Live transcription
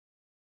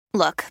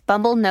Look,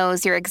 Bumble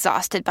knows you're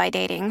exhausted by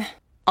dating.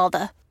 All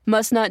the,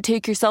 must not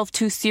take yourself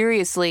too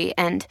seriously,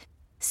 and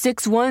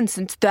 6'1"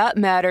 since that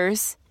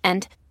matters.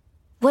 And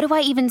what do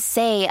I even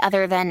say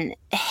other than,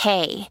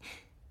 hey?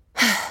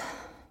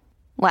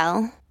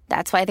 Well,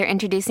 that's why they're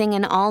introducing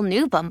an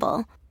all-new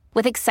Bumble,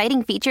 with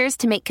exciting features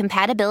to make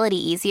compatibility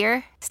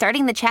easier,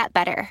 starting the chat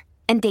better,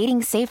 and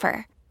dating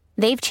safer.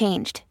 They've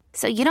changed,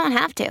 so you don't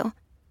have to.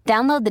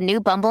 Download the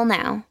new Bumble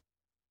now.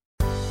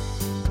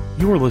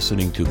 You're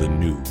listening to the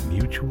new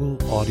Mutual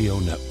Audio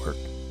Network.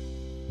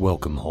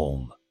 Welcome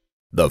home.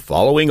 The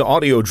following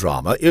audio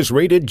drama is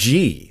rated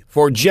G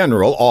for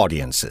general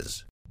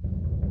audiences.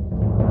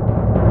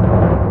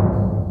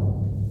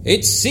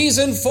 It's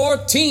season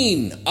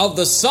 14 of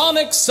the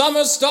Sonic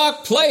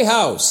Summerstock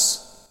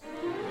Playhouse.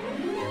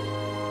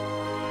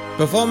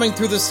 Performing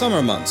through the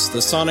summer months,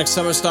 the Sonic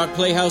Summerstock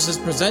Playhouse is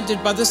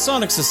presented by the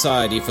Sonic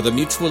Society for the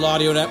Mutual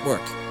Audio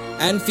Network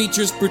and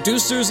features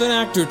producers and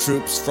actor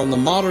troupes from the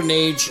modern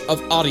age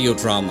of audio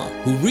drama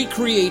who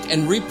recreate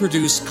and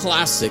reproduce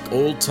classic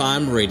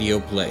old-time radio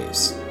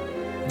plays.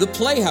 The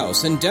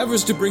Playhouse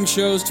endeavors to bring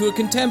shows to a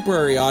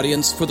contemporary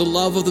audience for the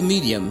love of the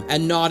medium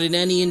and not in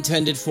any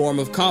intended form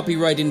of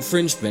copyright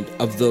infringement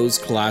of those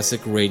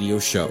classic radio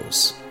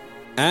shows.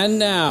 And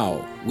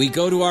now, we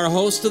go to our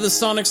host of the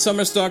Sonic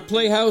Summerstock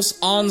Playhouse,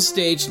 on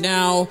stage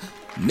now,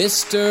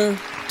 Mr.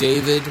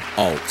 David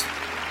Alt.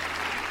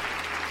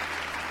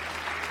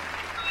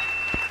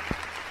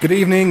 Good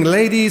evening,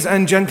 ladies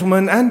and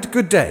gentlemen, and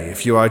good day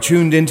if you are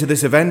tuned into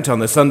this event on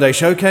the Sunday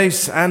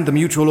Showcase and the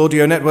Mutual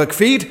Audio Network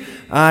feed.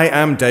 I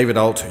am David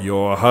Alt,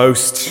 your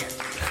host.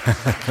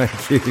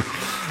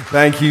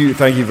 Thank you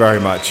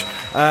very much.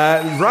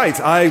 Right,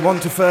 I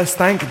want to first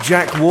thank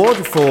Jack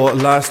Ward for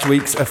last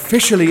week's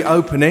officially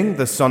opening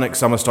the Sonic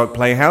Summerstock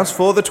Playhouse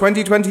for the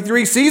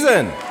 2023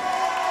 season.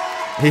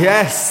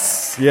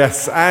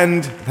 Yes,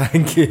 and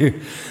thank you.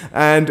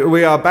 And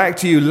we are back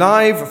to you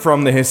live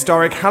from the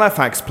historic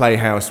Halifax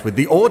Playhouse with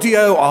the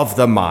audio of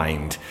the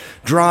mind.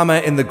 Drama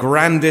in the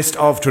grandest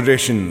of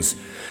traditions.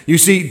 You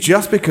see,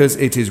 just because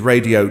it is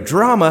radio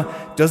drama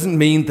doesn't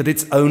mean that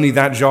it's only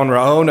that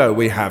genre. Oh no,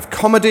 we have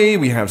comedy,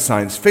 we have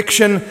science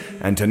fiction,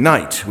 and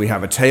tonight we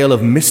have a tale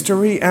of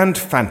mystery and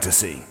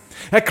fantasy.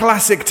 A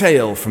classic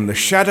tale from the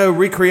Shadow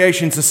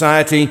Recreation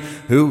Society,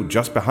 who,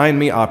 just behind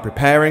me, are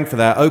preparing for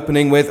their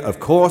opening with, of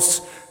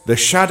course, The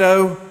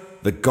Shadow,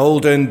 the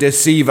Golden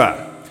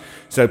Deceiver.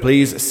 So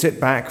please sit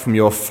back from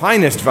your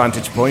finest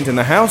vantage point in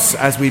the house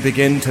as we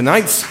begin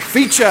tonight's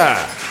feature.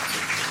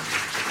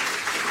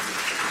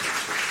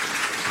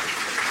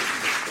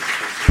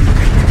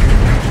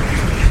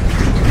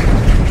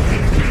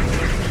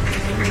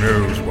 Who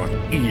knows what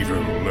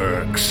evil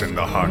lurks in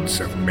the hearts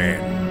of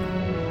men?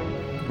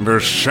 The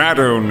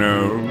Shadow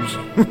knows.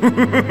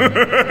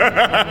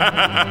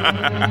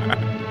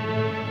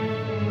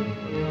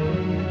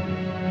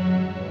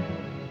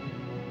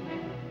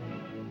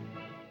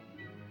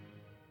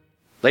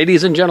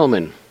 Ladies and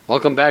gentlemen,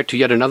 welcome back to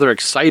yet another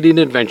exciting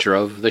adventure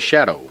of The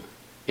Shadow.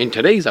 In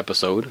today's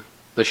episode,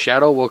 The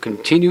Shadow will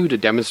continue to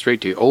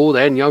demonstrate to old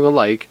and young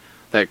alike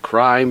that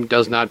crime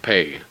does not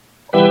pay.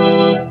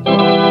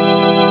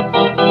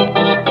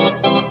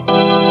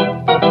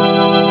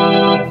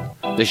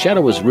 The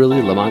Shadow is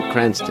really Lamont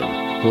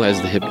Cranston, who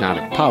has the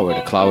hypnotic power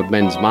to cloud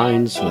men's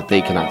minds so that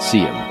they cannot see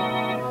him.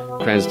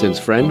 Cranston's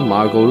friend,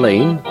 Margot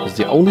Lane, is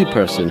the only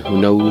person who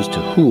knows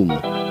to whom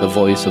the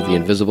voice of the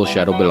invisible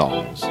shadow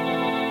belongs.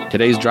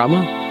 Today's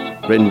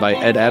drama, written by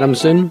Ed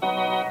Adamson,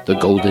 The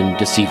Golden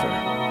Deceiver.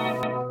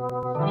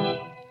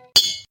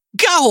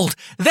 Gold!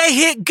 They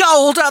hit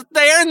gold up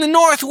there in the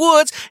North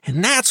Woods,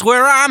 and that's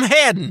where I'm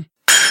heading.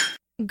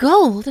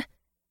 Gold?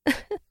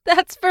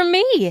 That's for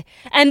me,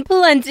 and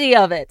plenty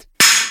of it.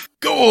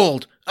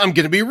 Gold! I'm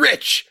gonna be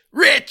rich!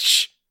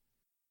 Rich!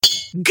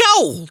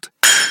 Gold!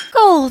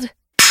 Gold!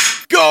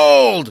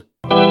 Gold!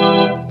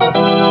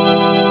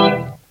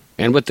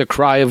 And with the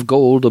cry of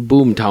gold, a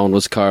boomtown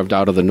was carved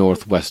out of the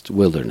northwest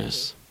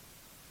wilderness.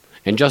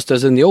 And just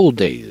as in the old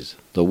days,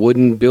 the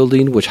wooden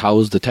building which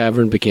housed the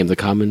tavern became the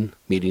common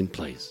meeting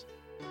place.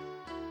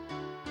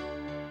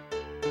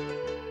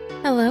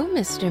 Hello,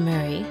 Mr.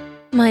 Murray.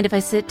 Mind if I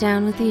sit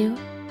down with you?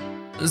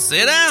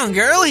 Sit down,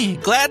 girlie.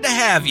 Glad to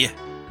have you.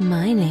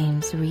 My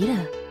name's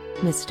Rita,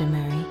 Mr.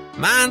 Murray.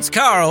 Mine's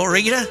Carl,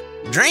 Rita.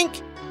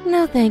 Drink?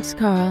 No thanks,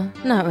 Carl.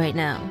 Not right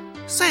now.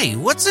 Say,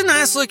 what's a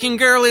nice-looking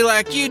girlie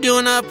like you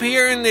doing up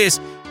here in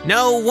this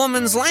no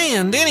woman's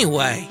land,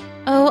 anyway?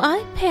 Oh,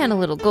 I pan a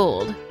little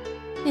gold.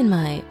 In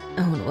my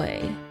own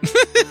way.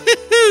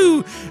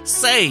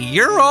 Say,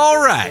 you're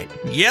all right.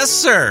 Yes,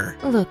 sir.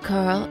 Look,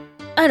 Carl,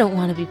 I don't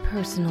want to be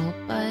personal,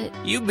 but...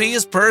 You be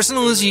as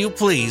personal as you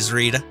please,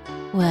 Rita.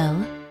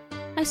 Well,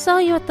 I saw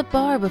you at the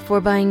bar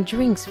before buying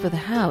drinks for the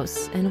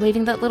house and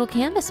waving that little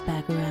canvas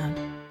bag around.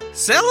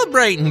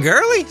 Celebrating,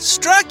 girlie.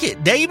 Struck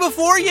it day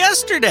before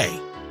yesterday.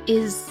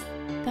 Is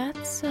that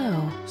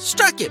so?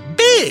 Struck it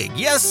big,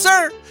 yes,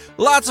 sir.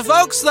 Lots of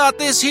folks thought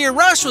this here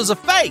rush was a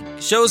fake.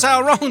 Shows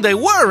how wrong they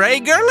were, eh,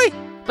 girlie?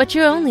 But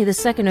you're only the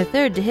second or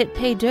third to hit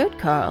pay dirt,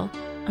 Carl.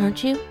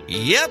 aren't you?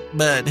 Yep,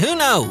 but who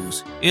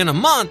knows? In a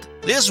month,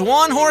 this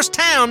one-horse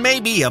town may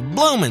be a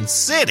bloomin'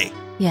 city.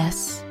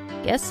 Yes,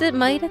 guess it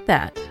might at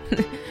that.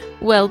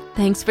 Well,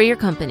 thanks for your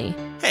company.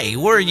 Hey,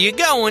 where you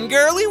going,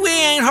 girlie? We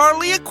ain't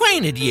hardly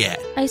acquainted yet.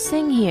 I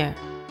sing here.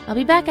 I'll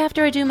be back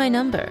after I do my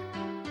number.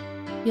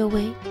 You'll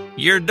wait?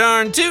 You're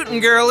darn tootin',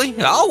 girlie.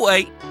 I'll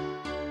wait.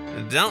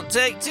 Don't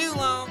take too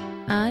long.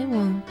 I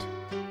won't.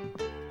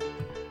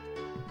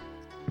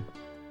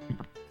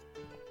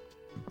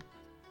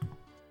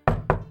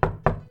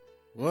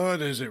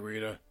 What is it,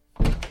 Rita?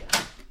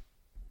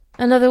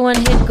 Another one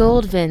hit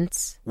gold,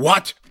 Vince.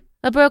 What?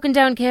 A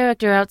broken-down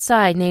character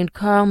outside named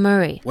Carl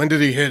Murray. When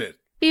did he hit it?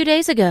 A few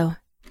days ago.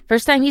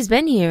 First time he's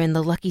been here in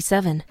the Lucky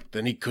 7.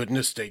 Then he couldn't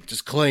have staked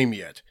his claim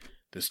yet.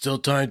 There's still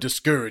time to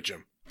discourage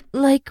him.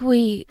 Like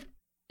we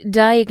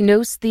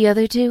diagnosed the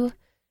other two?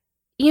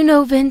 You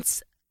know,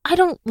 Vince, I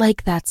don't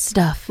like that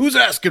stuff. Who's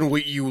asking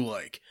what you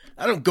like?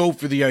 I don't go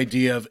for the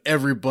idea of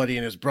everybody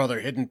and his brother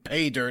hitting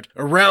pay dirt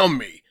around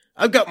me.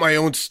 I've got my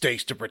own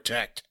stakes to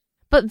protect.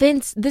 But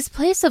Vince, this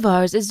place of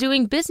ours is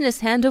doing business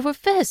hand over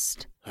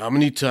fist. How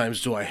many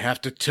times do I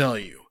have to tell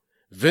you?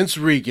 Vince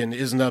Regan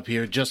isn't up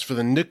here just for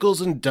the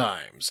nickels and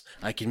dimes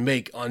I can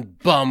make on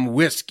bum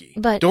whiskey.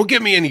 But don't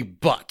give me any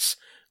buts.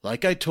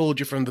 Like I told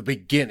you from the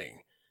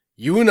beginning,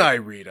 you and I,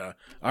 Rita,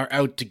 are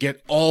out to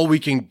get all we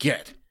can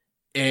get.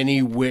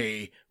 Any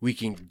way we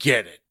can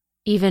get it.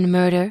 Even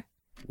murder?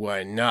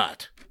 Why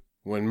not?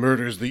 When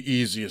murder's the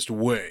easiest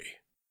way.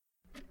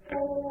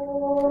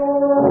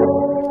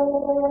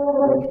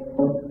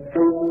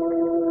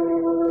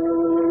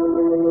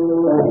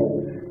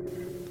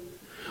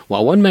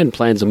 While one man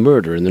plans a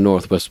murder in the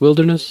Northwest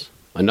Wilderness,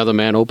 another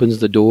man opens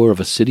the door of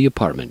a city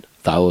apartment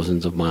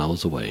thousands of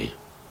miles away.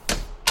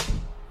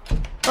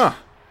 Ah,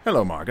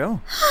 hello,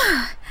 Margot.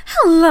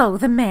 Hello,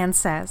 the man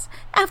says,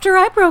 after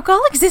I broke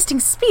all existing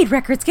speed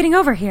records getting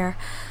over here.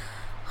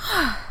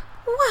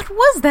 What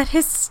was that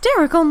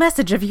hysterical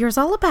message of yours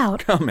all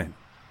about? Come in.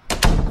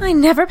 I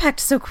never packed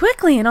so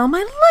quickly in all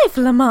my life,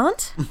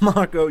 Lamont.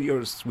 Margot,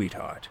 you're a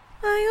sweetheart.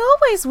 I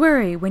always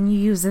worry when you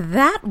use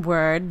that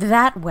word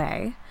that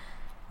way.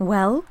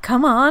 Well,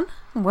 come on.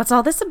 What's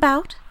all this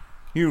about?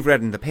 You've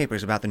read in the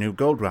papers about the new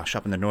gold rush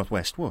up in the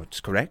Northwest Woods,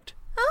 correct?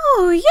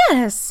 Oh,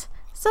 yes.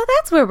 So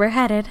that's where we're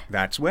headed.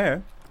 That's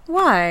where.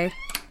 Why?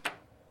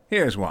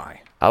 Here's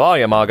why. How are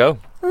you, Margot?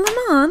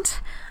 Lamont,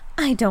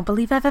 I don't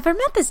believe I've ever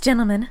met this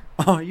gentleman.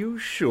 Are you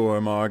sure,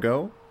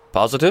 Margot?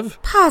 Positive?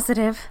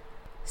 Positive.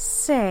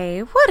 Say,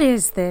 what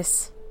is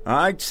this?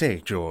 I'd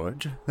say,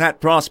 George, that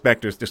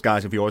prospector's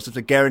disguise of yours is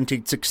a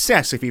guaranteed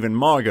success if even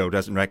Margot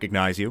doesn't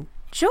recognize you.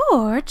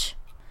 George?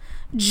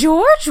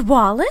 George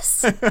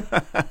Wallace?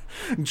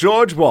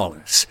 George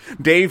Wallace,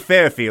 Dave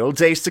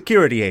Fairfield's ace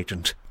security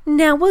agent.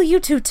 Now will you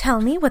two tell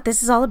me what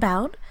this is all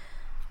about?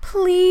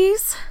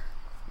 Please?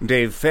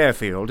 Dave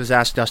Fairfield has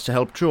asked us to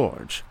help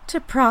George. To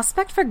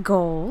prospect for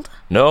gold?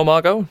 No,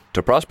 Margot.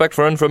 To prospect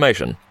for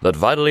information that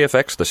vitally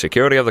affects the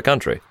security of the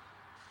country.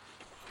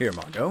 Here,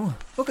 Margot,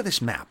 look at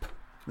this map.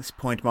 This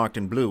point marked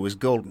in blue is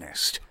Gold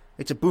Nest.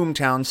 It's a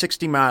boomtown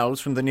 60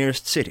 miles from the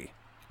nearest city.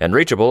 And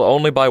reachable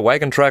only by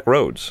wagon track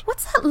roads.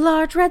 What's that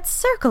large red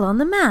circle on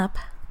the map?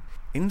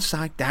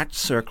 Inside that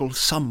circle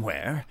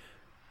somewhere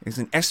is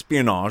an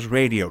espionage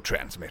radio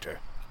transmitter.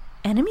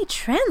 Enemy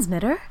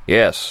transmitter?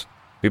 Yes.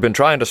 We've been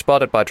trying to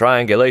spot it by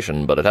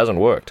triangulation, but it hasn't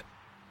worked.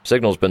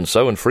 Signal's been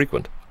so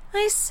infrequent.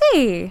 I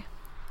see.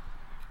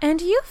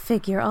 And you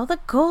figure all the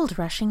gold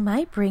rushing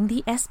might bring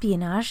the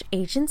espionage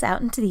agents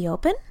out into the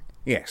open?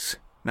 Yes.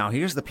 Now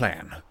here's the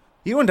plan.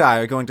 You and I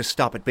are going to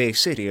stop at Bay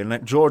City and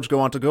let George go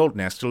on to Gold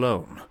Nest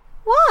alone.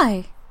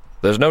 Why?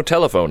 There's no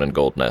telephone in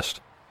Gold Nest.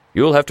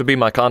 You'll have to be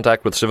my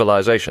contact with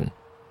civilization.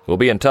 We'll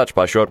be in touch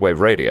by shortwave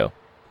radio.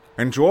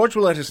 And George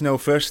will let us know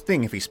first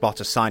thing if he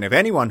spots a sign of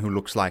anyone who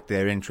looks like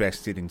they're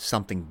interested in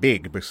something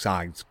big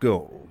besides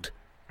gold.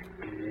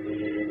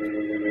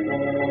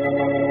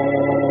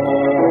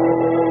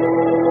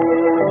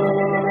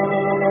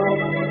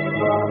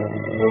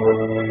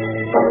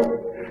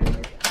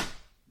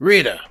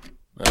 Rita,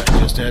 I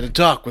just had a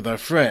talk with our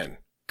friend,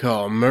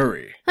 Carl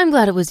Murray. I'm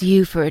glad it was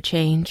you for a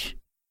change.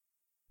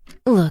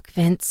 Look,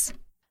 Vince,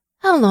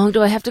 how long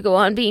do I have to go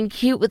on being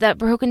cute with that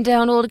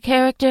broken-down old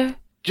character?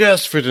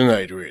 Just for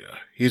tonight, Rita.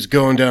 He's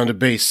going down to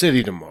Bay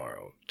City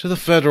tomorrow, to the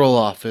federal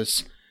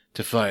office,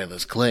 to file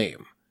his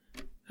claim.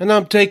 And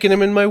I'm taking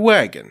him in my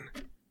wagon.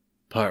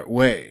 Part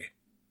way.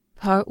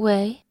 Part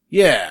way?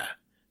 Yeah,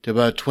 to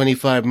about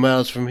 25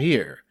 miles from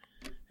here.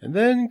 And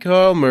then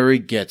Carl Murray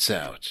gets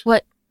out.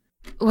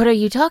 What are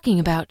you talking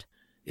about?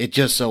 It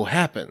just so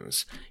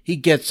happens he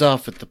gets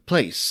off at the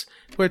place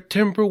where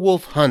timber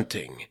wolf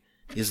hunting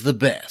is the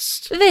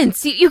best.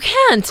 Vince, you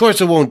can't! Of course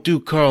it won't do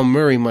Carl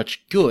Murray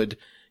much good,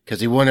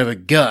 'cause he won't have a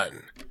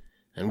gun.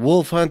 And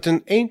wolf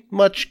hunting ain't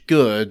much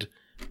good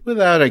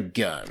without a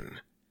gun.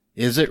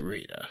 Is it,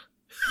 Rita?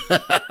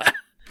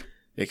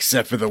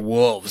 Except for the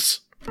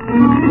wolves. George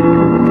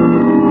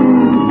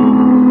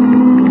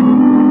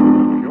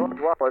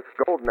Wallace Wallace,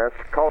 Gold Nest,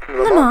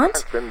 calling Lamont,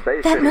 Cranston,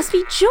 Bay that City. must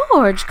be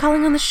George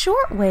calling on the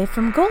shortwave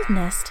from Gold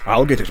Nest.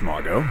 I'll get it,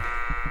 Margot.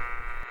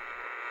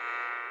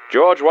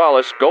 George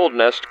Wallace, Gold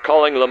Nest,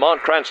 calling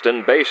Lamont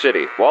Cranston, Bay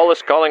City.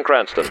 Wallace calling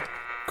Cranston.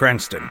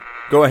 Cranston.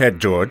 Go ahead,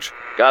 George.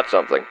 Got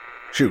something.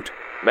 Shoot.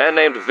 Man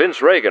named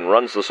Vince Reagan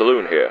runs the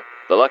saloon here,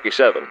 the Lucky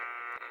Seven.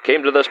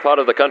 Came to this part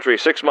of the country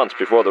 6 months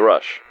before the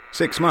rush.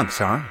 6 months,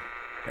 huh?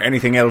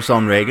 Anything else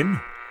on Reagan?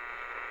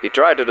 He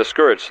tried to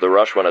discourage the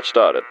rush when it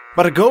started.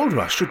 But a gold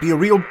rush should be a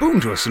real boon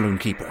to a saloon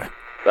keeper.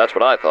 That's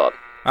what I thought.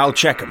 I'll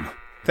check him.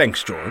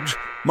 Thanks, George.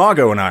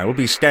 Margot and I will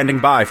be standing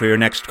by for your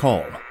next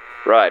call.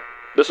 Right.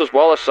 This is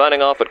Wallace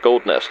signing off at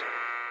Gold Nest.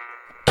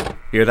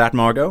 Hear that,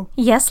 Margot?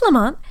 Yes,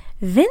 Lamont.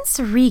 Vince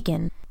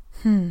Regan.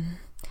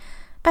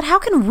 But how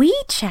can we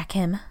check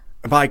him?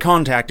 By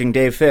contacting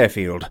Dave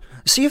Fairfield.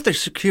 See if the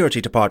security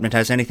department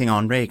has anything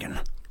on Reagan.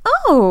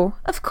 Oh,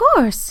 of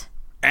course.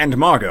 And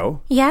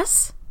Margot?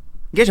 Yes?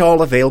 Get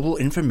all available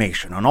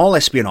information on all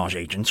espionage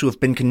agents who have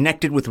been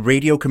connected with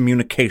radio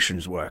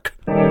communications work.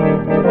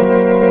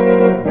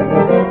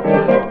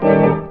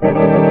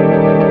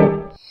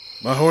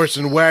 My horse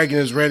and wagon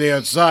is ready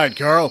outside,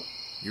 Carl.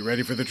 You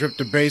ready for the trip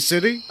to Bay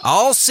City?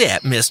 All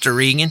set, Mr.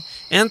 Regan,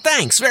 and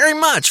thanks very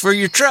much for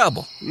your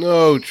trouble.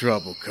 No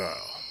trouble,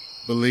 Carl.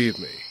 Believe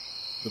me,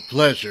 the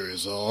pleasure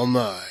is all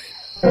mine.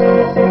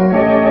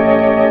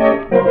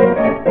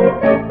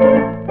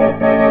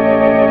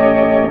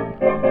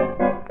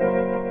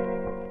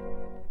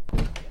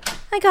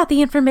 I got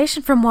the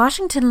information from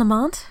Washington,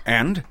 Lamont.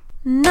 And?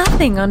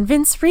 Nothing on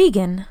Vince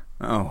Regan.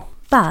 Oh.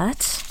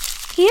 But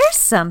here's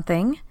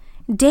something.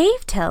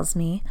 Dave tells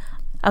me,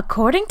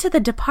 according to the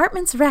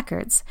department's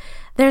records,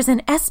 there's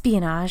an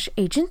espionage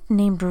agent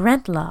named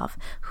Rentlov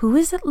who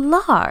is at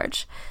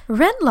large.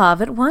 Rentlov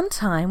at one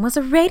time was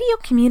a radio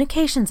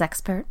communications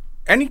expert.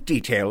 Any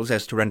details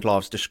as to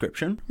Rentlov's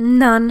description?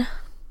 None.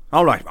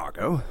 All right,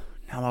 Margot.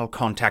 Now I'll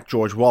contact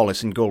George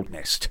Wallace in Gold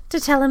Nest. To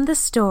tell him the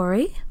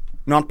story?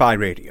 Not by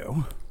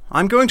radio.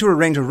 I'm going to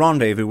arrange a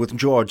rendezvous with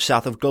George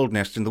south of Gold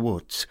Nest in the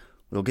woods.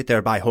 We'll get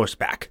there by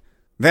horseback.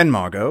 Then,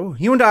 Margot,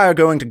 you and I are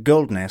going to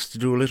Gold Nest to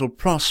do a little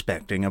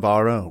prospecting of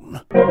our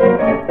own.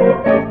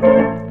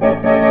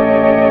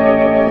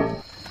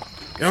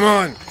 Come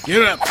on,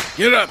 get up,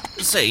 get up.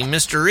 Say,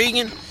 Mr.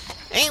 Regan,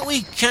 ain't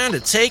we kind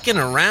of taking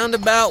a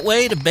roundabout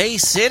way to Bay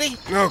City?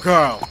 No,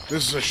 Carl,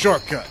 this is a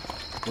shortcut.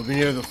 We'll be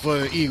near the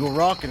foot of Eagle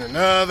Rock in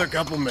another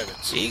couple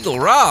minutes. Eagle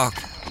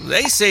Rock?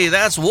 They say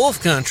that's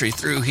wolf country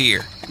through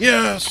here.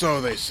 Yeah,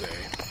 so they say.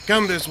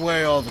 Come this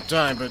way all the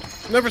time, but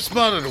never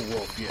spotted a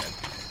wolf yet.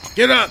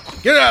 Get up!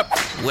 Get up!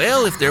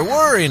 Well, if there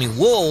were any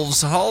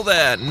wolves, all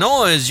that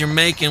noise you're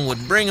making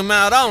would bring them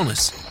out on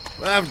us.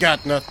 I've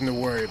got nothing to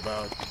worry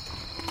about.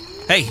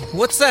 Hey,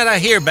 what's that I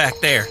hear back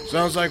there?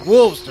 Sounds like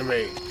wolves to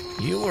me.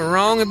 You were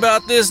wrong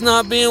about this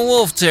not being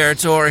wolf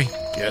territory.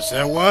 Guess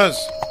that was.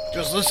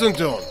 Just listen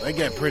to them. They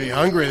get pretty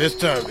hungry this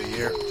time of the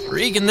year.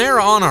 Regan, they're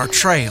on our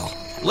trail.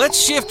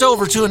 Let's shift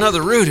over to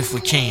another route if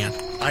we can.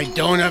 I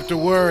don't have to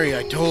worry,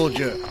 I told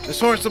you. This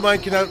horse of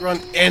mine can outrun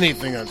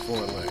anything on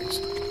four legs.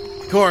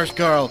 Of course,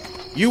 Carl,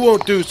 you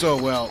won't do so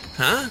well.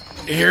 Huh?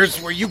 Here's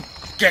where you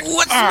get...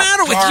 What's the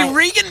matter with you,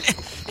 Regan?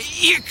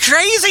 You're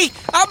crazy?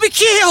 I'll be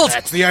killed!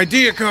 That's the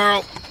idea,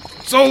 Carl.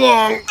 So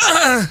long.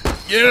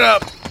 Get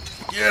up.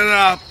 Get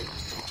up.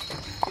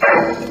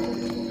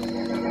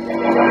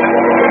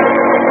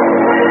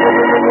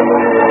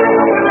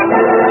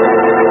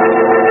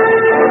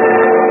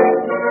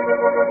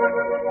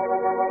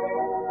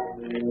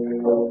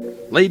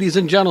 Ladies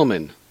and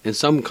gentlemen, in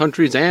some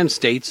countries and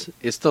states,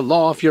 it's the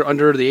law if you're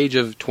under the age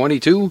of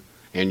 22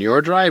 and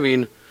you're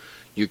driving,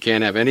 you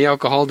can't have any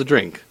alcohol to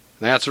drink.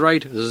 That's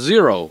right,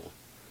 0.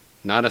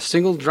 Not a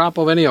single drop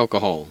of any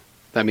alcohol.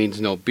 That means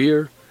no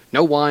beer,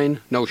 no wine,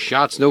 no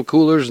shots, no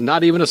coolers,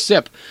 not even a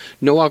sip.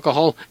 No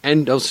alcohol,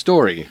 end of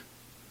story.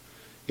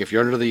 If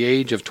you're under the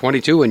age of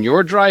 22 and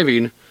you're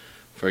driving,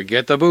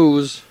 forget the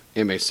booze.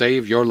 It may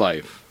save your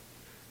life.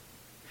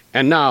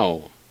 And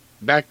now,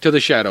 back to the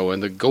Shadow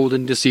and the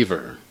Golden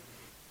Deceiver.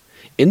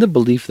 In the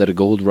belief that a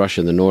gold rush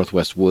in the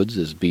Northwest Woods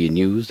is being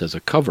used as a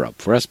cover-up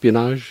for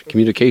espionage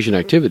communication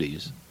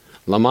activities,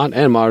 Lamont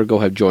and Margot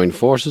have joined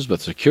forces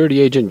with security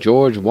agent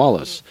George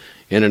Wallace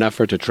in an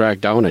effort to track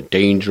down a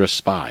dangerous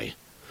spy.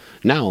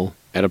 Now,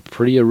 at a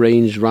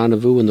prearranged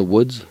rendezvous in the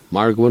woods,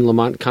 Margot and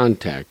Lamont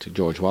contact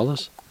George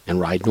Wallace and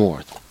ride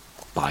north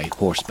by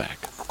horseback.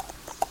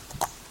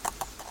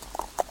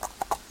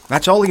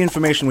 That's all the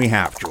information we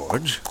have,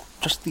 George.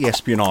 Just the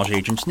espionage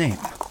agent's name.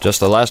 Just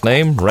the last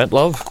name,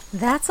 Rentlov?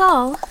 That's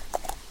all.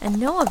 And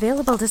no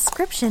available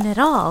description at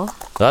all.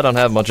 I don't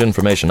have much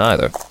information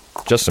either.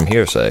 Just some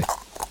hearsay.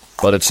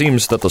 But it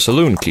seems that the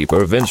saloon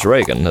keeper, Vince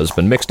Reagan, has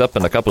been mixed up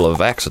in a couple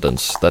of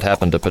accidents that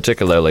happened to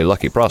particularly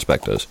lucky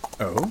prospectors.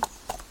 Oh?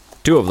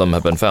 2 of them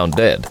have been found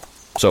dead,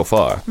 so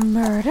far.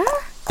 Murder?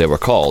 They were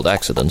called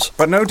accidents.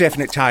 But no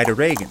definite tie to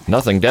Reagan.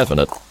 Nothing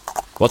definite.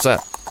 What's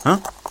that? Huh?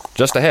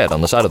 Just ahead,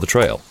 on the side of the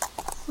trail.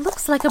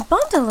 Looks like a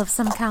bundle of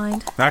some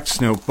kind.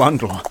 That's no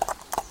bundle.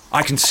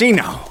 I can see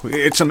now.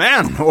 It's a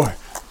man, or...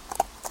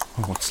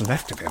 What's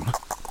left of him?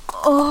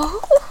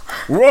 Oh!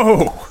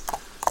 Whoa!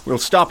 We'll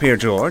stop here,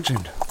 George,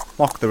 and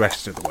walk the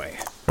rest of the way.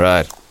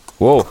 Right.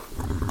 Whoa.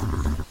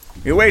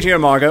 You wait here,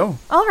 Margot.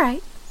 All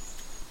right.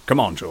 Come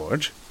on,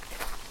 George.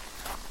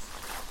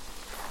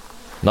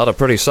 Not a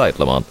pretty sight,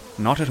 Lamont.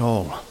 Not at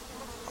all.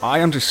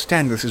 I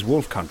understand this is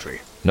wolf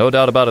country. No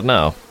doubt about it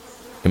now.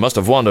 He must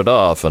have wandered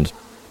off and...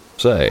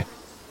 Say,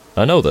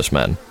 I know this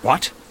man.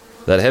 What?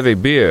 That heavy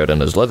beard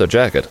and his leather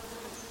jacket.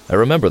 I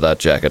remember that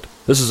jacket.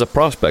 This is a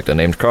prospector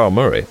named Carl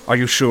Murray. Are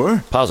you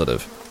sure?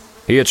 Positive.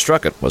 He had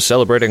struck it, was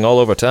celebrating all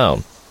over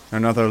town.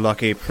 Another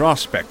lucky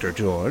prospector,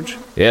 George.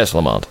 Yes,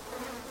 Lamont.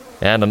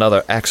 And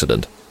another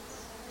accident.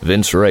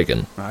 Vince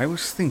Reagan. I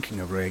was thinking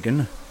of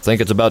Reagan.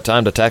 Think it's about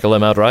time to tackle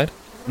him outright?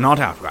 Not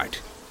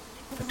outright.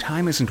 The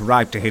time isn't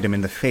ripe to hit him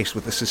in the face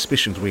with the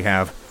suspicions we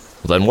have.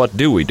 Then what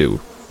do we do?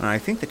 I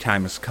think the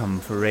time has come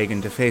for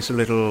Reagan to face a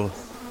little...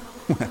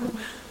 well,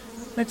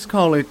 let's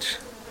call it...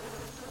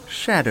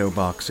 shadow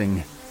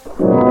boxing.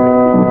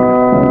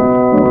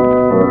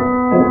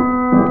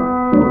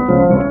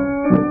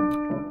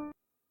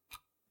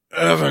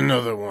 Have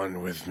another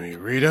one with me,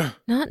 Rita.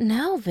 Not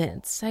now,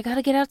 Vince. I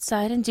gotta get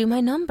outside and do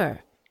my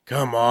number.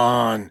 Come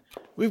on.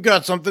 We've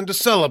got something to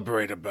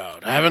celebrate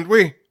about, haven't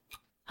we?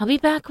 I'll be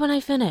back when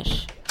I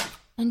finish.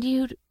 And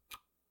you'd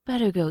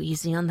better go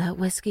easy on that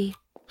whiskey.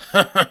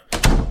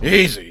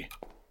 Easy?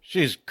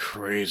 She's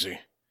crazy.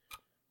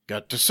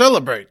 Got to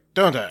celebrate,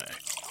 don't I?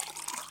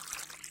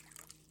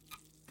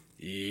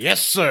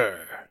 Yes,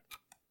 sir.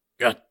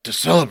 Got to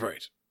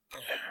celebrate.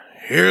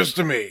 Here's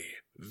to me,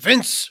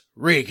 Vince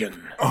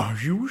Reagan. Are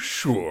you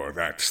sure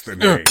that's the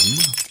name?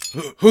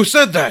 Who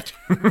said that?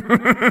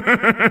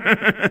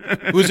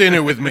 Who's in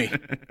here with me?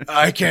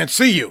 I can't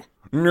see you.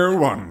 No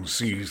one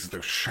sees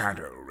the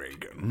shadow,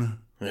 Reagan.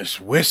 This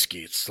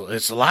whiskey,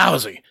 it's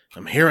lousy.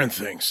 I'm hearing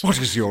things. What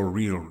is your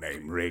real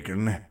name,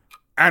 Reagan?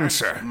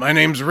 Answer. My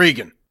name's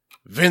Reagan.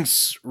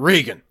 Vince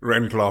Reagan.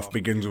 Rentloff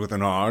begins with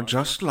an R,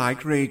 just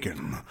like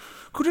Reagan.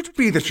 Could it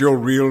be that your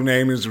real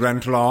name is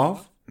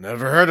Rentloff?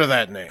 Never heard of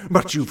that name.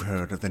 But you've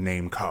heard of the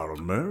name Carl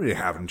Murray,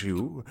 haven't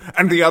you?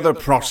 And the other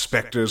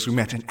prospectors who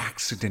met an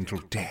accidental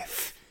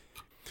death.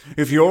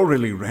 If you're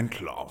really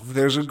Rentloff,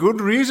 there's a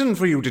good reason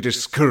for you to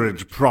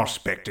discourage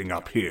prospecting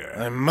up here.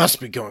 I must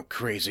be going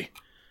crazy.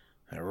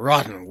 That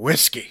rotten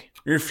whiskey.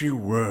 If you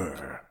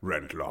were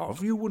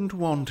Rentloff, you wouldn't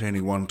want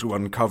anyone to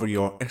uncover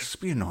your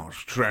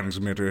espionage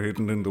transmitter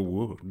hidden in the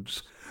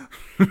woods.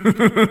 You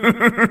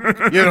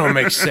don't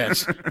make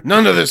sense.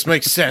 None of this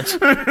makes sense.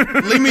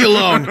 Leave me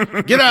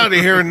alone. Get out of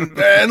here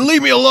and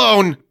leave me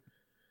alone.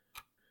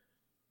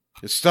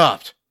 It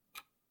stopped.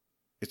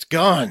 It's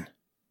gone.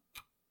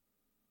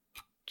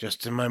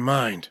 Just in my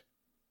mind.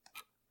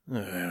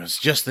 It was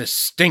just this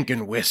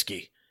stinking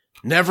whiskey.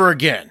 Never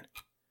again.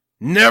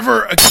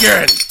 Never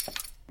again!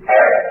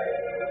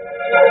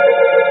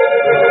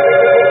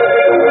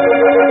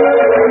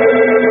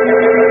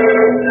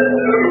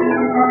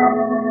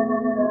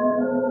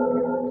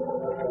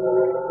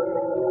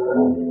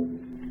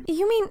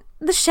 You mean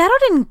the shadow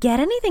didn't get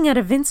anything out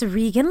of Vince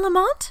Reagan,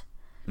 Lamont?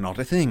 Not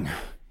a thing,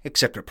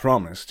 except a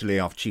promise to lay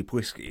off cheap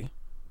whiskey.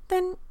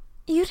 Then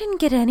you didn't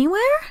get anywhere?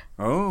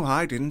 Oh,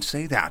 I didn't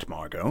say that,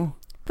 Margot.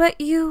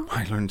 But you...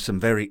 I learned some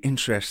very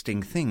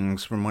interesting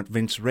things from what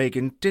Vince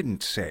Reagan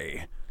didn't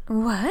say.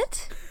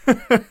 What?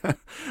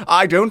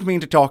 I don't mean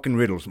to talk in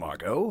riddles,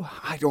 Margot.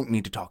 I don't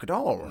need to talk at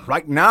all.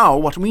 Right now,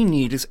 what we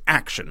need is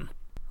action.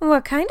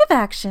 What kind of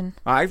action?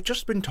 I've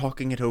just been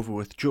talking it over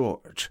with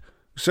George.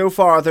 So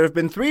far, there have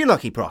been 3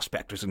 lucky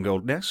prospectors in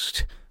Gold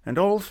Nest, and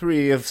all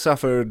 3 have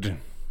suffered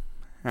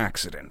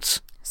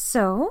accidents.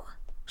 So?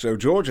 So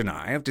George and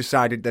I have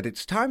decided that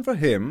it's time for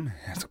him,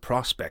 as a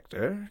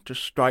prospector, to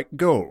strike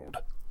gold.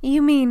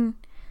 You mean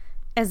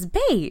as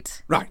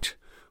bait? Right.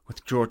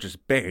 With George's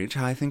bait,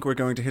 I think we're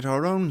going to hit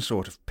our own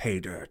sort of pay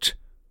dirt.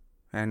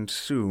 And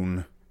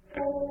soon.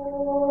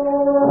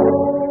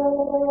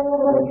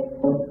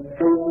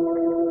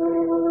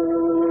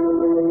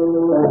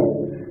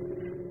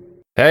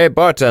 Hey,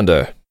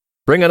 bartender,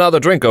 bring another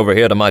drink over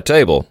here to my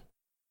table.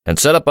 And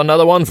set up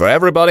another one for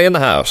everybody in the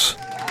house.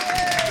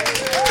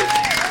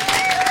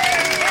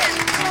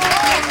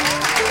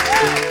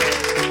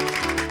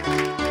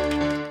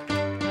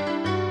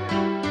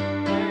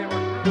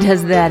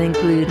 Does that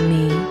include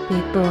me,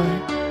 big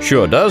boy?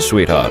 Sure does,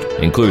 sweetheart.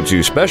 Includes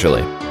you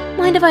specially.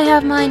 Mind if I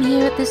have mine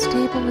here at this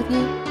table with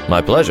you?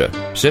 My pleasure.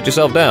 Sit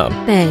yourself down.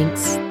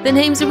 Thanks. The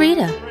name's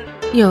Rita.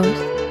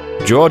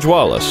 Yours? George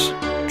Wallace.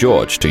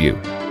 George to you.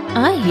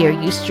 I hear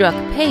you struck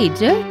pay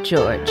dirt,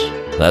 George.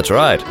 That's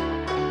right.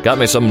 Got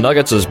me some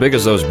nuggets as big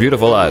as those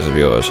beautiful eyes of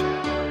yours.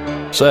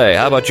 Say,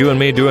 how about you and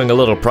me doing a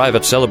little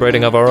private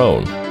celebrating of our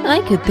own? I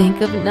could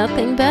think of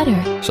nothing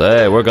better.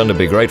 Say, we're going to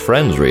be great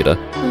friends, Rita.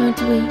 Aren't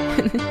we?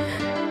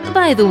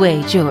 By the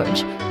way,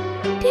 George,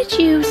 did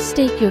you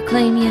stake your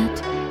claim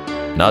yet?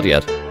 Not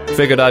yet.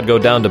 Figured I'd go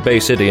down to Bay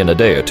City in a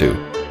day or two.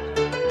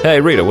 Hey,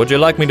 Rita, would you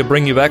like me to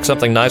bring you back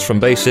something nice from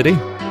Bay City?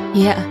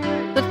 Yeah,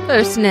 the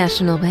First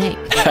National Bank.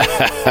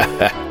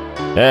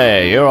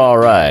 Hey, you're all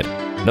right.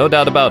 No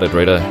doubt about it,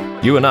 Rita.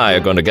 You and I are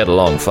going to get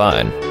along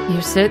fine.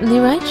 You're certainly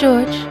right,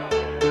 George.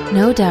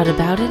 No doubt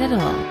about it at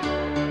all.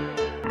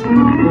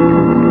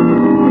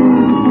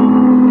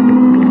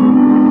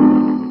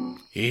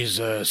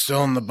 He's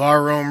still in the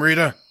bar room,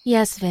 Rita?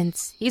 Yes,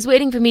 Vince. He's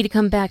waiting for me to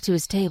come back to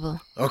his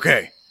table.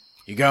 Okay.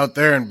 You go out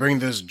there and bring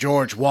this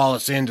George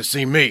Wallace in to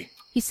see me.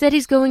 He said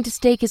he's going to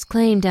stake his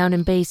claim down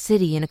in Bay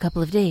City in a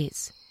couple of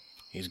days.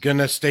 He's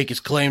gonna stake his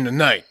claim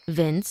tonight.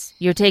 Vince,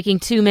 you're taking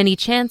too many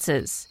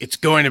chances. It's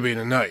going to be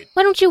tonight.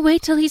 Why don't you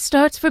wait till he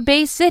starts for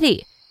Bay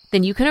City?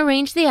 Then you can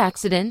arrange the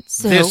accident,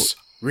 so... This,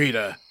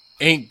 Rita,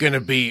 ain't gonna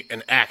be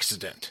an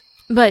accident.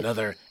 But...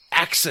 Another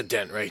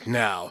accident right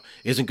now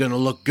isn't gonna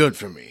look good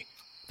for me.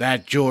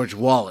 That George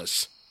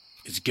Wallace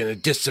is gonna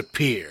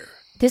disappear.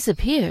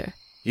 Disappear?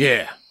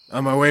 Yeah.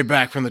 On my way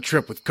back from the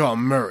trip with Carl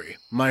Murray,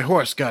 my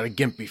horse got a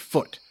gimpy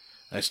foot.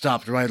 I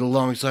stopped right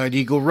alongside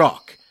Eagle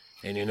Rock.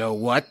 And you know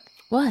what?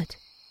 What?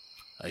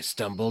 I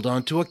stumbled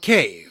onto a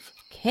cave.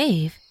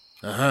 Cave?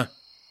 Uh-huh.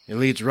 It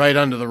leads right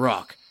under the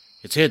rock.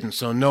 It's hidden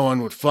so no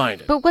one would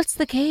find it. But what's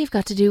the cave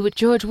got to do with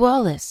George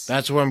Wallace?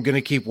 That's where I'm gonna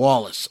keep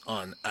Wallace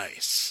on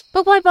ice.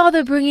 But why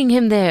bother bringing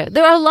him there?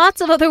 There are lots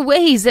of other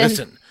ways and...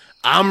 Listen,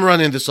 I'm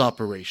running this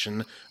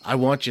operation. I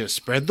want you to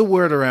spread the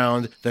word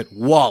around that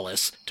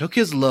Wallace took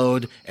his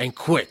load and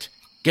quit.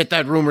 Get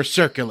that rumor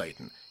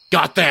circulating.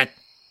 Got that?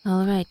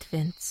 All right,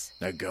 Vince.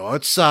 Now go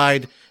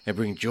outside and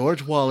bring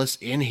George Wallace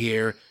in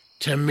here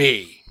to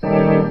me.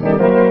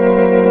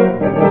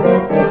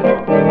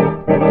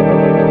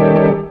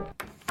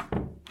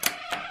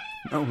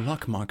 No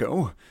luck,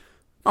 Margot.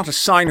 Not a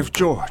sign of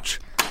George.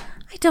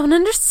 I don't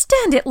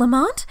understand it,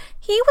 Lamont.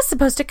 He was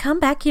supposed to come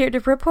back here to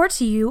report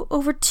to you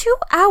over 2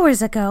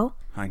 hours ago.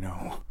 I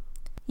know.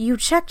 You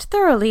checked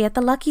thoroughly at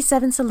the Lucky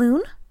 7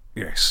 saloon?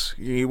 Yes,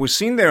 he was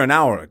seen there an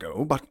hour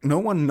ago, but no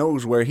one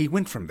knows where he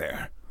went from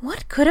there.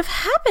 What could have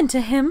happened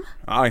to him?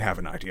 I have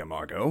an idea,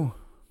 Margot,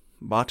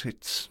 but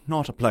it's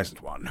not a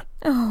pleasant one.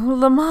 Oh,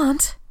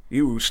 Lamont.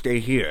 You stay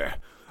here.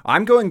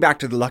 I'm going back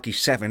to the Lucky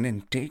 7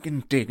 and dig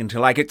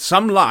until I get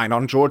some line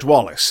on George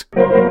Wallace.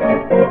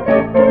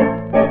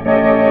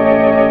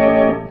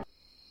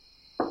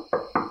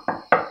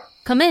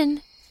 Come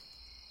in.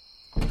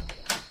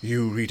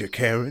 You Rita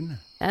Karen?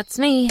 That's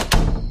me.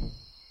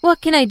 What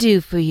can I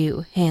do for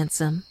you,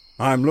 handsome?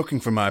 I'm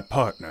looking for my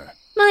partner.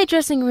 My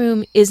dressing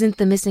room isn't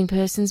the Missing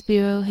Persons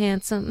Bureau,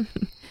 handsome.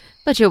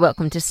 But you're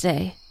welcome to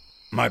stay.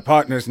 My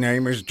partner's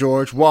name is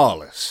George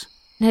Wallace.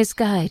 Nice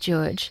guy,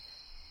 George.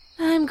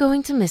 I'm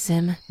going to miss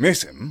him.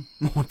 Miss him?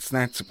 What's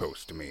that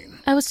supposed to mean?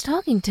 I was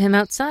talking to him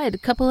outside a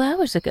couple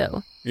hours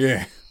ago.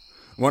 Yeah.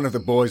 One of the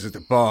boys at the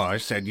bar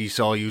said he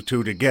saw you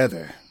two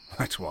together.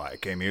 That's why I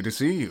came here to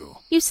see you.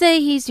 You say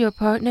he's your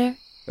partner?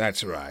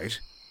 That's right.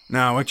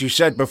 Now, what you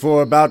said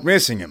before about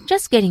missing him.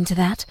 Just getting to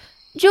that.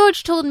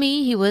 George told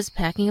me he was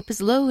packing up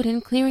his load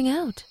and clearing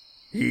out.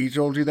 He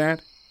told you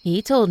that?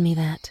 He told me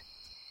that.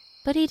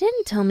 But he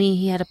didn't tell me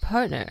he had a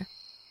partner.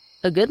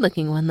 A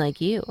good-looking one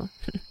like you.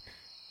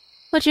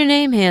 What's your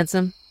name,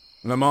 handsome?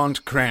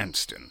 Lamont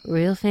Cranston.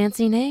 Real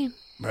fancy name.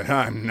 But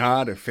I'm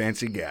not a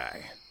fancy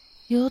guy.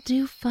 You'll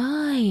do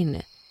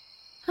fine.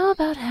 How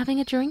about having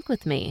a drink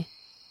with me?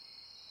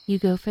 You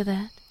go for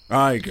that?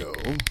 I go.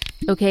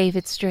 Okay if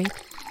it's straight?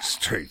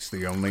 Straight's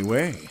the only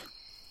way.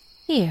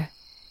 Here.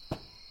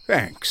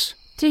 Thanks.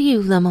 To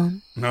you,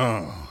 Lamont.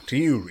 No, to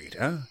you,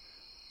 Rita.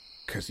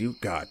 'Cause you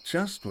got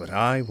just what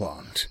I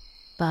want.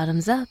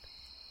 Bottoms up.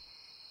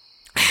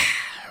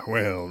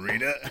 Well,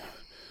 Rita,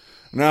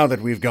 now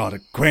that we've got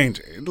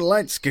acquainted,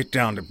 let's get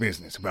down to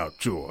business about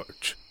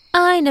George.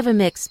 I never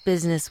mix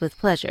business with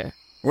pleasure.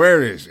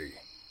 Where is he?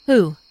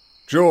 Who?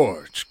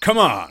 George. Come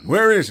on,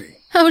 where is he?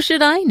 How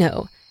should I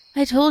know?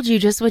 I told you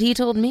just what he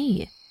told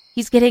me.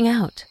 He's getting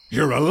out.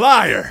 You're a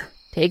liar!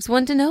 Takes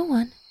one to know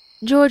one.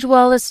 George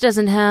Wallace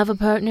doesn't have a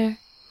partner.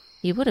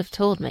 He would have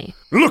told me.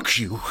 Look,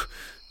 you!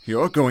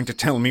 You're going to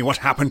tell me what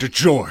happened to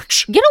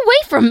George. Get away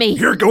from me!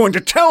 You're going to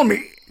tell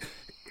me!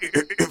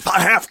 If I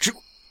have to...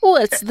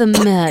 What's the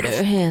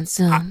matter,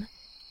 handsome?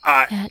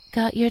 Cat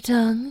got your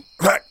tongue?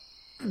 That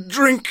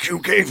drink you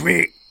gave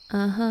me...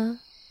 Uh-huh.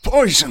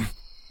 Poison.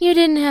 You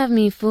didn't have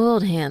me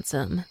fooled,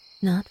 handsome.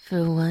 Not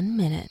for 1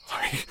 minute.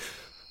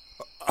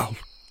 I'll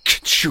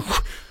get you.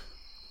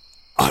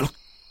 I'll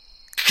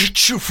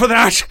get you for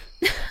that.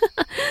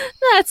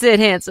 That's it,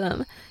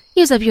 handsome.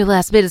 Use up your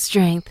last bit of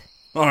strength.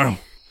 I'll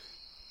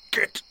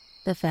get...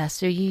 The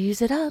faster you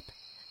use it up,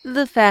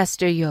 the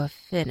faster you're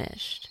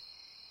finished.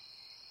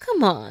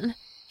 Come on,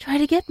 try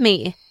to get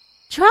me.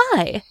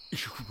 Try.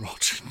 You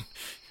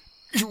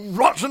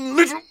rotten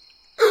little...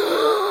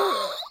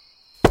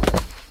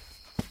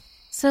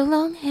 So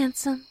long,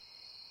 handsome.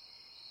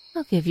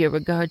 I'll give your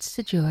regards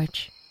to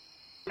George.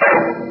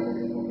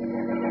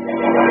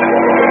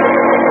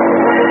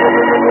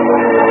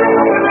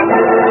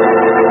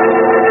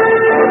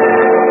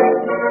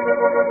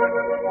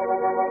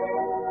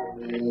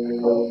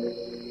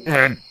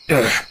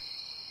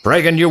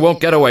 Reagan, you won't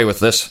get away with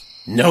this.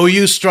 No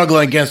use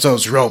struggling against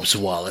those ropes,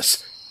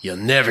 Wallace. You'll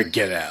never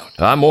get out.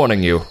 I'm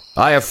warning you.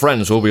 I have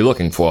friends who'll be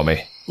looking for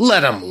me.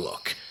 Let 'em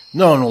look.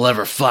 No one will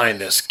ever find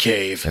this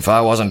cave. If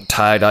I wasn't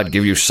tied, I'd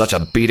give you such a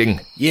beating.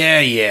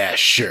 Yeah,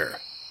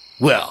 sure.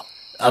 Well,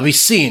 I'll be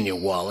seeing you,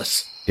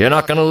 Wallace. You're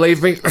not gonna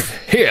leave me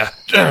here?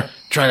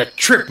 Trying to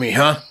trip me,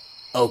 huh?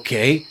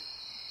 Okay.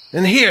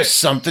 And here's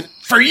something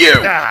for you!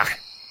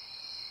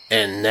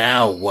 And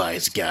now,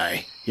 wise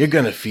guy, you're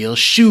gonna feel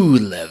shoe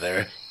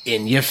leather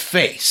in your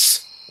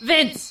face.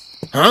 Vince!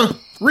 Huh?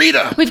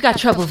 Rita! We've got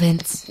trouble,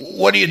 Vince.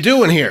 What are you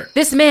doing here?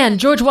 This man,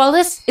 George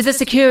Wallace, is a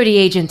security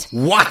agent.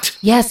 What?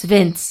 Yes,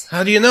 Vince.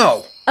 How do you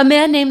know? A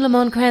man named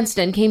Lamont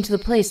Cranston came to the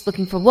place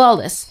looking for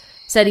Wallace.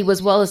 Said he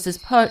was Wallace's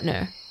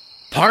partner.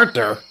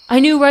 Partner? I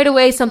knew right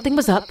away something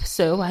was up,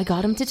 so I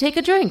got him to take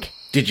a drink.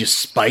 Did you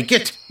spike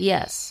it?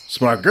 Yes.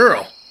 Smart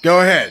girl.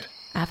 Go ahead.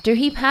 After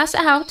he passed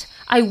out,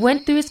 I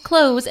went through his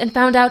clothes and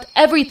found out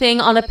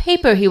everything on a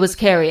paper he was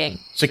carrying.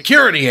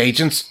 Security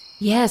agents?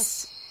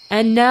 Yes.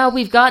 And now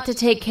we've got to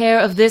take care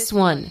of this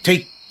one.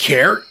 Take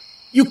care?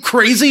 You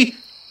crazy?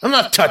 I'm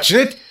not touching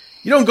it.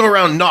 You don't go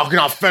around knocking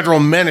off federal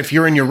men if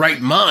you're in your right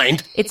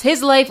mind. It's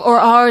his life or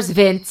ours,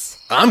 Vince.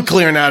 I'm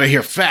clearing out of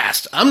here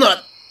fast. I'm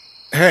not...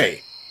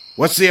 Hey,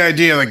 what's the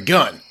idea of the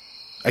gun?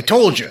 I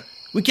told you,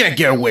 we can't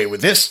get away with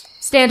this.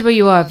 Stand where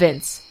you are,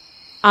 Vince.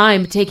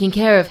 I'm taking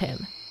care of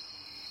him.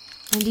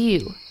 And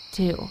you,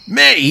 too.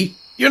 Me?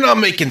 You're not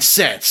making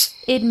sense.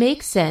 It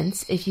makes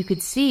sense if you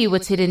could see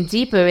what's hidden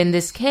deeper in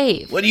this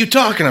cave. What are you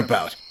talking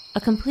about?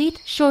 A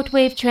complete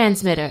shortwave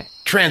transmitter.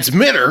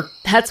 Transmitter?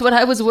 That's what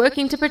I was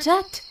working to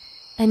protect.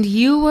 And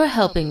you were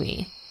helping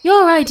me.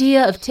 Your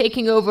idea of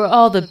taking over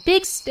all the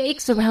big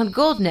stakes around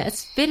Gold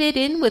Nest fitted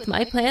in with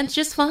my plans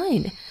just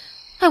fine.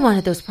 I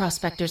wanted those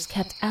prospectors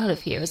kept out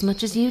of here as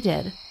much as you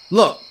did.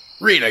 Look,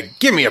 Rita,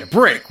 give me a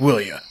break,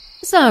 will you?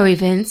 Sorry,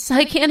 Vince.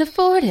 I can't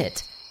afford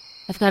it.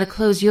 I've got to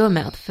close your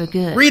mouth for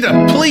good.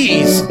 Rita,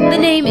 please! The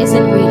name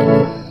isn't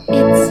Rita.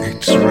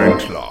 It's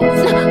Rentlov.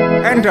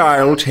 And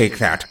I'll take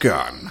that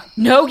gun.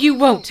 No, you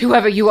won't,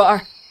 whoever you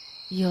are.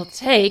 You'll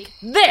take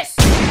this!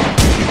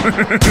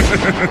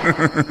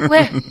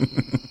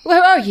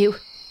 Where are you?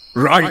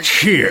 Right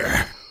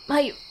here.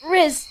 My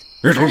wrist.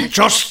 It'll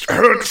just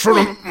hurt for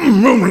a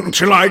moment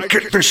till I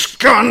get this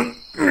gun.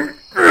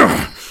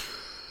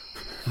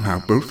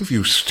 Now both of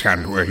you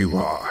stand where you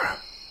are.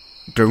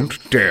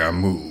 Don't dare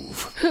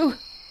move.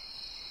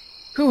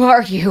 Who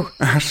are you?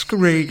 Ask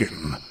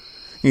Reagan.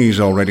 He's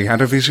already had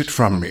a visit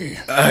from me.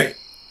 I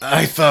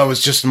thought it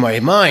was just in my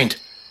mind.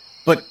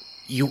 But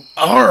you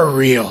are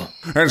real.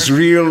 As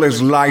real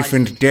as life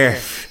and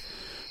death.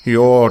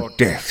 Your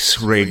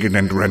deaths, Reagan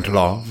and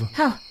Rentlov.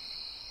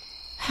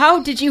 How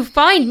did you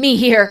find me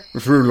here?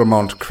 Through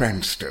Lamont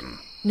Cranston.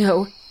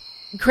 No,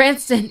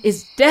 Cranston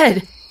is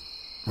dead.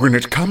 When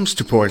it comes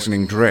to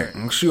poisoning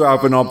drinks, you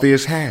have an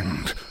obvious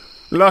hand.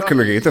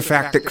 Luckily, the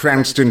fact that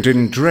Cranston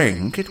didn't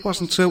drink, it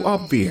wasn't so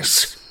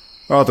obvious.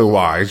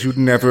 Otherwise, you'd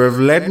never have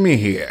led me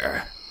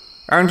here.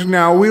 And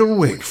now we'll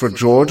wait for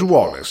George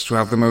Wallace to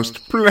have the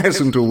most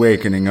pleasant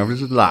awakening of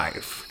his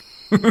life.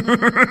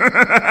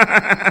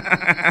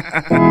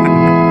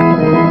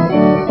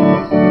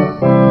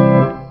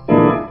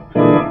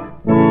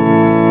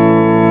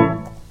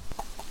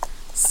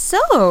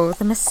 So,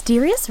 the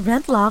mysterious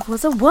Rentlov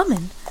was a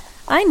woman.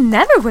 I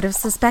never would have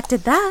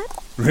suspected that.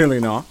 Really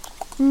not?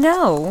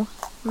 No,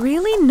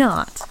 really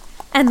not.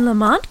 And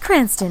Lamont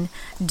Cranston,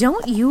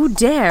 don't you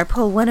dare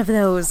pull one of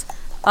those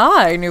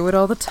 "I knew it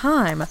all the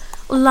time"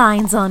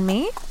 lines on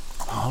me.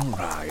 All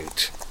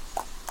right.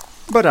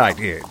 But I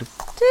did.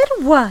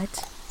 Did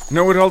what?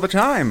 Know it all the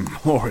time,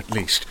 or at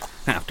least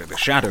after the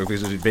Shadow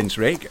visited Vince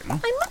Reagan.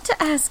 I meant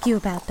to ask you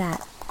about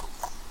that.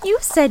 You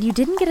said you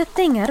didn't get a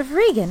thing out of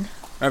Reagan.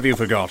 Have you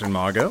forgotten,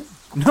 Margot?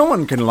 No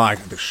one can lie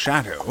to the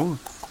Shadow.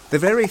 The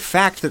very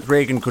fact that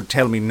Reagan could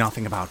tell me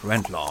nothing about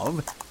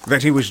Rentlov,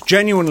 that he was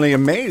genuinely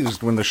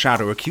amazed when the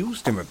Shadow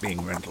accused him of being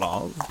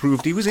Rentlov,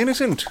 proved he was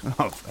innocent.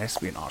 Of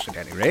espionage, at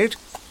any rate.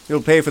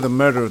 He'll pay for the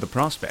murder of the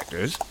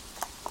prospectors.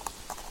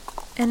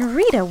 And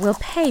Rita will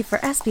pay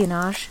for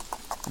espionage.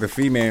 The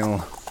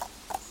female,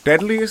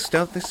 deadliest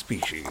of the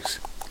species.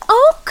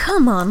 Oh,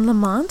 come on,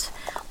 Lamont.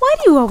 Why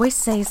do you always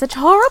say such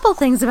horrible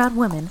things about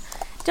women?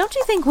 Don't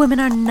you think women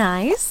are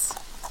nice?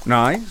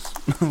 Nice?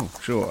 Oh,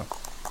 sure.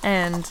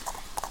 And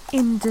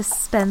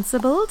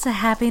indispensable to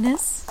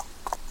happiness?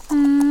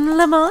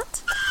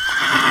 Lamont?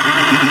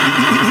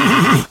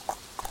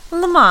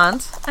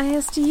 Lamont, I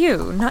asked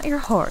you, not your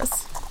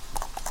horse.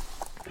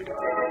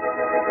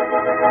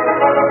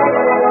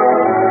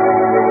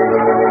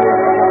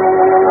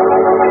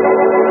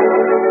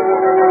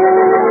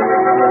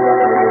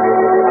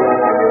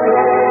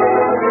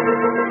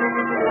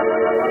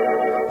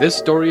 This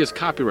story is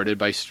copyrighted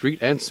by Street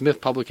and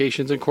Smith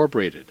Publications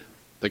Incorporated.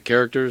 The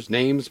characters,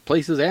 names,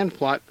 places, and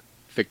plot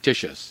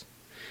fictitious.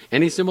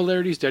 Any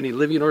similarities to any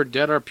living or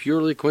dead are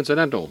purely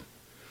coincidental.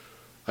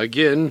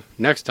 Again,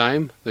 next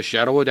time, the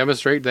Shadow will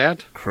demonstrate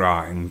that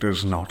crime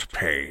does not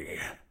pay.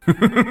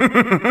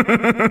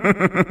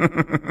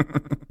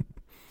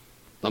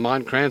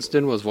 Lamont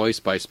Cranston was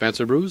voiced by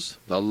Spencer Bruce,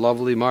 the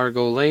lovely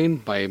Margot Lane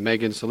by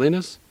Megan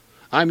Salinas,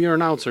 I'm your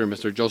announcer,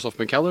 Mr. Joseph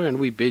McKellar, and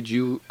we bid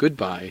you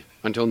goodbye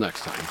until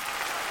next time.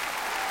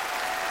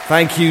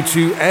 Thank you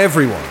to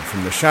everyone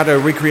from the Shadow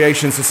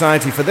Recreation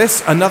Society for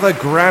this, another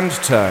grand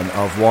turn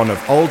of one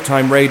of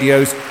old-time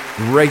radio's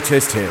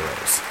greatest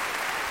heroes.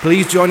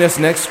 Please join us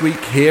next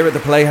week here at the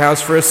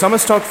Playhouse for a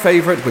Summerstock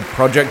favourite with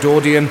Project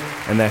Audion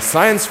and their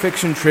science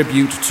fiction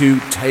tribute to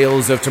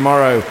Tales of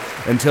Tomorrow.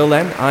 Until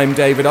then, I'm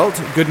David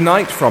Alt. Good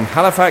night from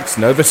Halifax,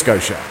 Nova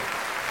Scotia.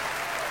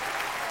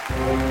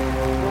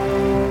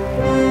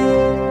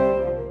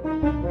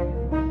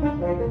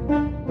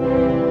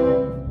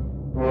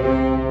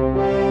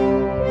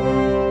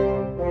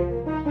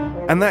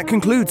 And that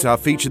concludes our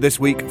feature this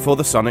week for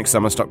the Sonic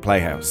Summerstock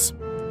Playhouse.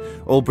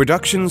 All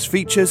productions,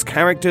 features,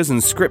 characters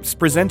and scripts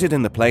presented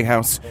in the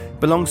Playhouse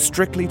belong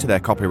strictly to their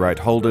copyright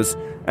holders,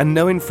 and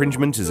no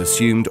infringement is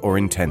assumed or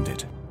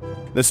intended.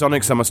 The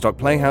Sonic Summerstock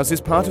Playhouse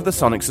is part of the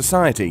Sonic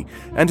Society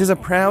and is a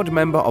proud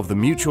member of the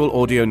Mutual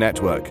Audio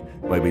Network,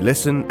 where we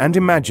listen and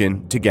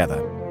imagine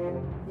together.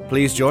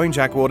 Please join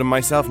Jack Ward and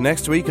myself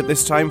next week at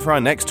this time for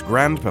our next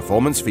grand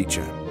performance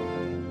feature.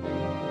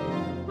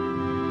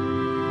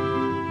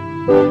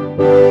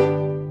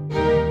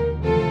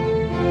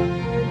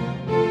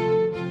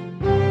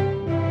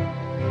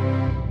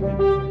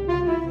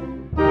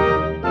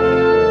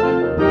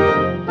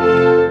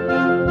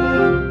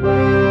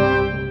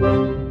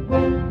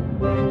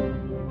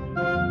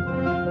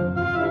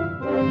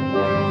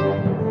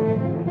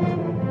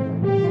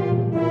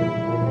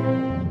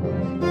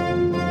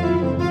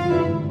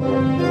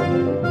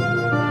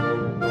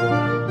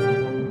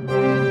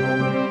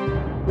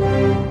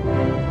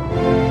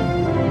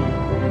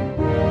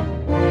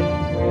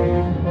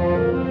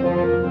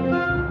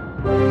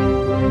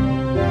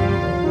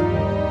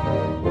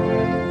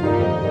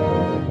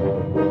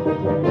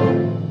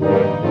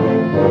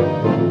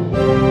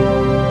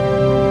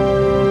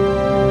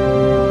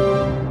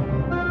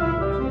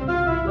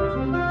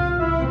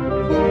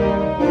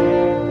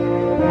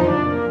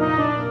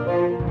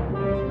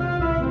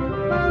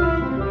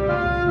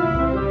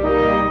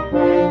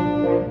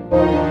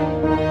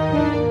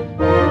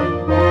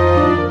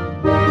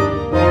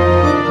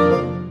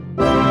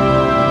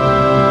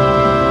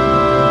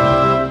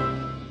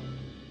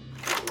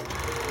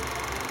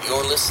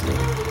 Listening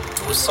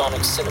to a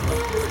Sonic Cinema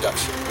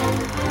production.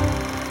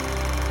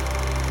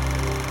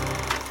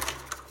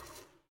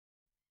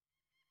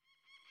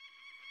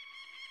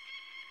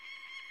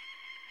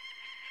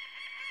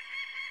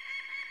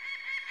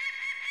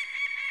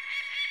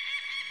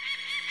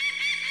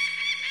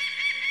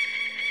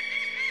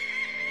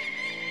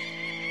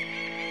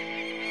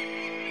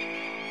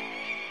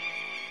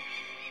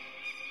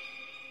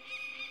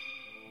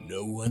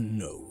 No one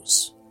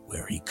knows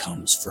where he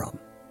comes from.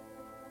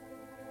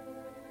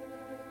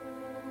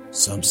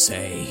 Some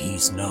say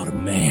he's not a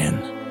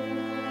man.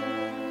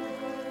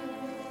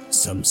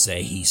 Some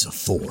say he's a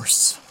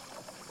force.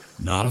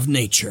 Not of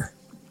nature,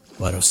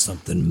 but of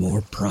something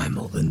more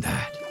primal than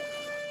that.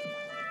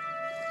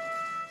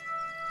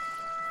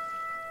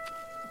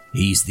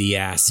 He's the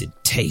acid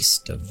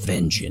taste of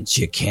vengeance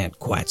you can't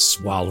quite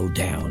swallow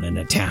down in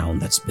a town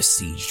that's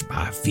besieged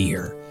by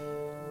fear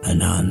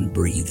and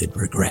unbreathed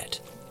regret.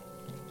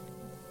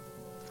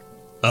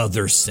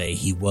 Others say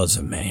he was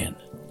a man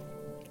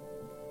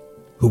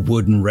who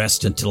wouldn't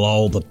rest until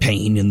all the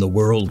pain in the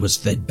world was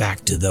fed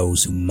back to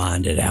those who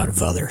mined it out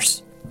of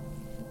others.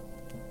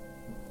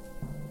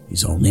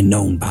 He's only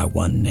known by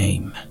one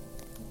name,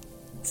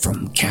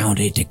 from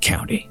county to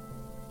county,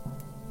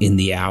 in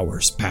the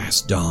hours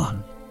past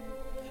dawn,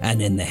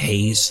 and in the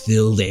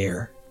haze-filled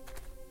air.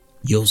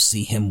 You'll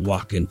see him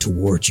walking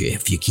towards you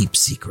if you keep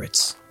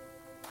secrets,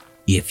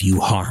 if you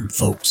harm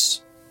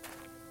folks.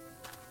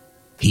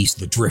 He's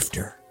the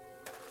Drifter,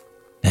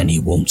 and he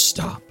won't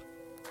stop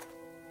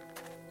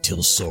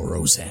till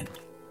sorrow's end.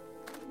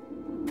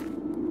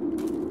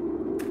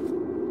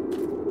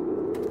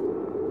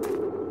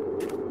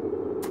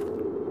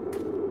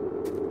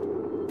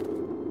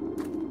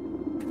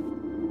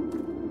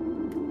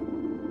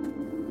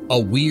 A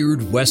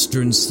weird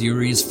Western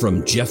series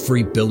from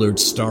Jeffrey Billard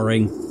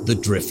starring The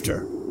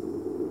Drifter.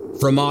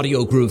 From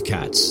Audio Groove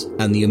Cats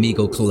and the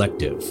Amigo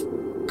Collective.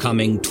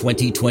 Coming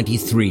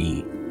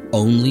 2023,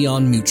 only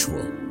on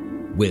Mutual,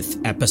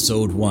 with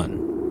Episode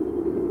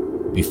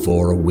 1,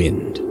 Before a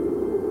Wind.